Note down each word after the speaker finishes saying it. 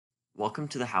Welcome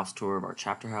to the house tour of our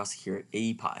chapter house here at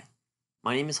AEPi.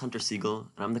 My name is Hunter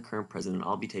Siegel, and I'm the current president.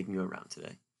 I'll be taking you around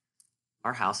today.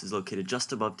 Our house is located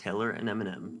just above Taylor and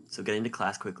M&M, so getting to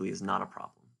class quickly is not a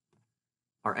problem.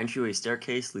 Our entryway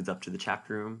staircase leads up to the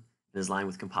chapter room and is lined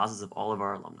with composites of all of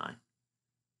our alumni.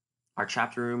 Our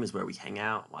chapter room is where we hang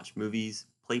out, watch movies,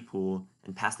 play pool,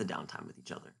 and pass the downtime with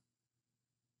each other.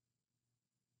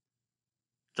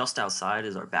 Just outside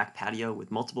is our back patio with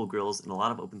multiple grills and a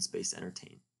lot of open space to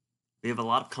entertain. We have a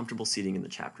lot of comfortable seating in the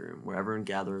chapter room where everyone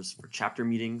gathers for chapter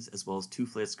meetings as well as 2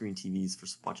 flat screen TVs for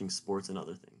watching sports and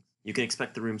other things. You can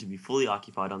expect the room to be fully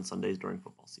occupied on Sundays during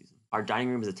football season. Our dining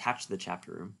room is attached to the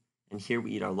chapter room, and here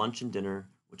we eat our lunch and dinner,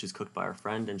 which is cooked by our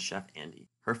friend and chef Andy.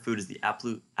 Her food is the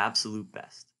absolute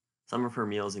best. Some of her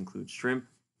meals include shrimp,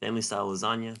 family-style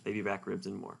lasagna, baby back ribs,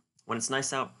 and more. When it's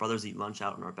nice out, brothers eat lunch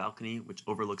out on our balcony, which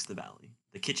overlooks the valley.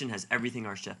 The kitchen has everything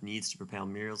our chef needs to prepare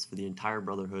meals for the entire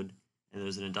brotherhood, and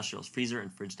there's an industrial freezer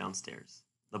and fridge downstairs.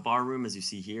 The bar room, as you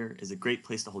see here, is a great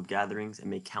place to hold gatherings and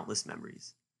make countless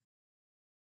memories.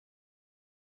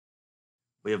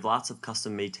 We have lots of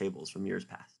custom-made tables from years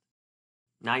past.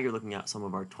 Now you're looking at some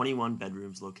of our 21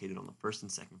 bedrooms located on the first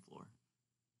and second floor.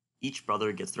 Each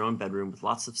brother gets their own bedroom with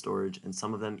lots of storage, and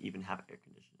some of them even have air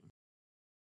conditioning.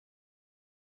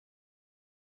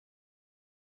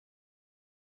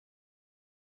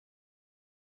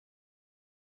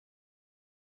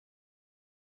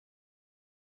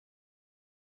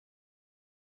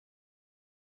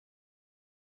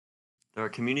 There are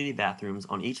community bathrooms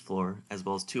on each floor, as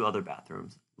well as 2 other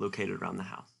bathrooms located around the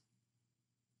house.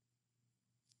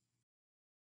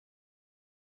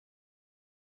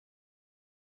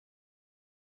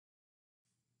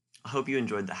 I hope you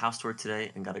enjoyed the house tour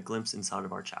today and got a glimpse inside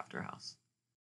of our chapter house.